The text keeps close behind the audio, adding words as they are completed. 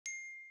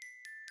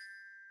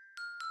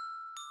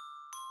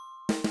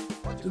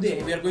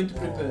Today we are going to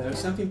prepare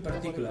something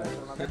particular.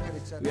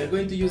 We are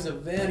going to use a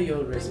very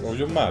old recipe. From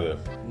your mother?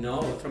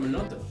 No, from an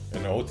hotel.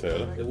 An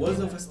hotel? The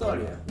Waldorf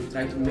Astoria. We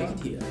try to make it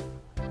here.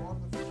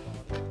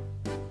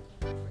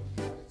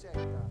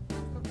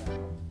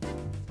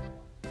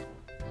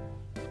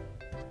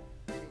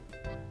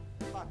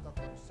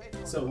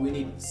 So we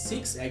need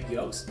 6 egg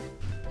yolks,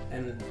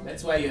 and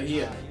that's why you're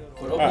here,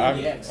 for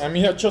opening the eggs. I'm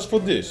here just for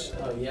this.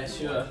 Oh yeah,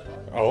 sure.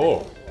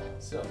 Oh.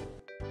 So.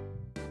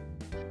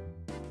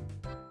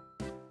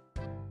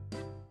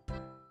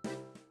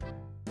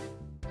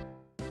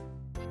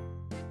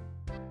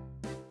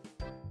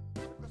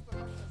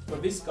 For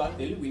this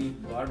cocktail we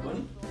need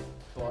bourbon,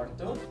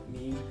 porto,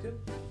 milk,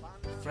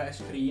 fresh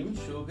cream,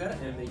 sugar,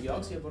 and the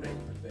yolks you have already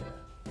prepared.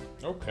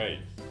 Okay.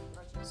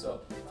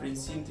 So 3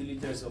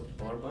 centiliters of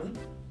bourbon,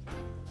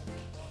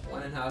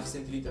 1.5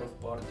 centiliter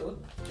of porto,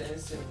 10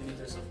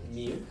 centiliters of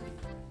milk,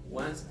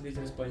 1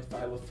 centiliters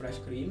 0.5 of fresh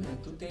cream,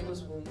 and 2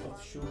 tablespoons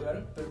of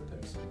sugar per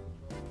person.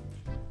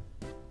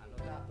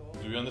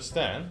 Do you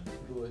understand?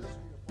 Good.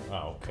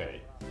 Ah,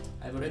 okay.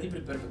 I've already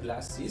prepared the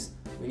glasses.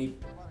 We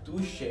need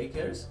 2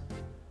 shakers,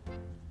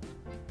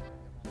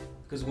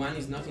 because 1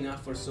 is not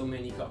enough for so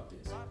many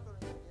cocktails.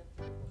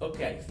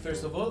 Okay,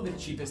 first of all, the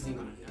cheapest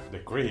ingredient. The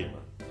cream.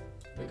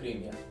 The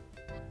cream, yeah.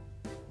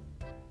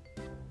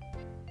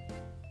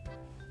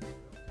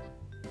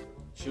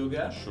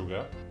 Sugar.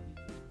 Sugar.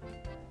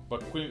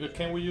 But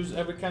can we use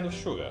every kind of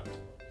sugar?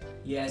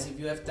 Yes, if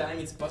you have time,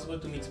 it's possible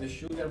to mix the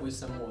sugar with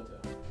some water.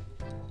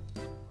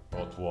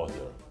 Hot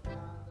water.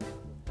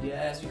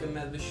 Yes, you can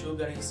melt the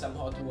sugar in some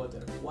hot water.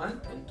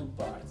 1 and 2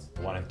 parts.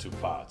 1 and 2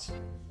 parts.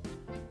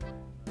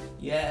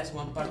 Yes,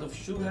 1 part of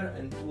sugar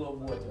and 2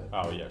 of water.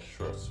 Oh yeah,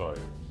 sure,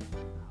 sorry.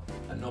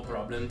 No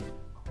problem.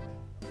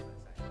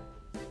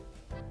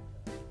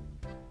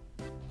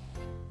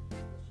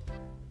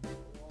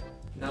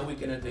 Now we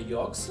can add the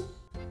yolks,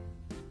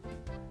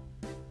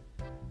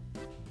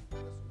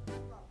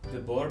 the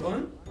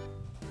bourbon,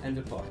 and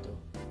the porto.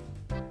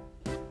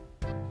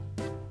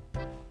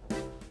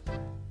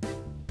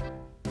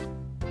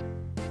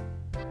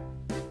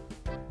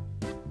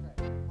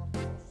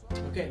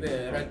 Okay,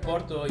 the red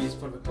porto is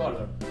for the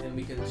color, and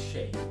we can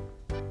shake.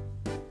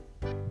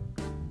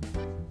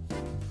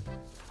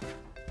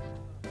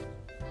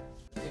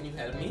 Can you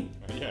help me?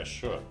 Yeah,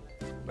 sure.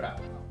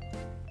 Bravo.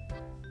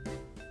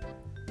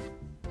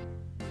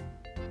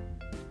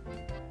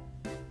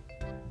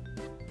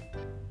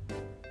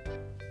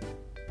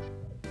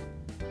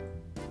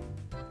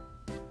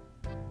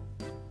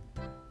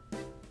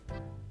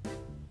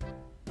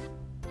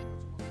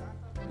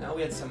 Now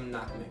we add some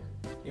nutmeg.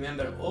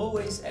 Remember,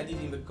 always add it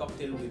in the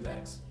cocktail with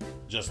eggs.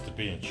 Just a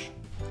pinch.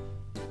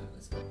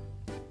 Let's go.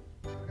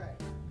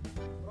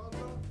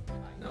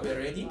 Now we are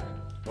ready.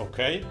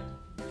 Okay,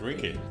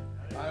 drink it.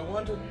 I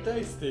want to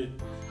taste it.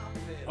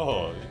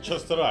 Oh, it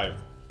just arrived.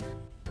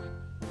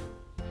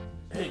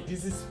 Hey,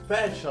 this is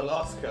special,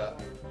 Oscar.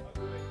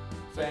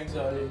 Thanks,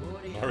 Ollie.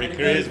 Merry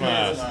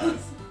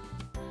Christmas!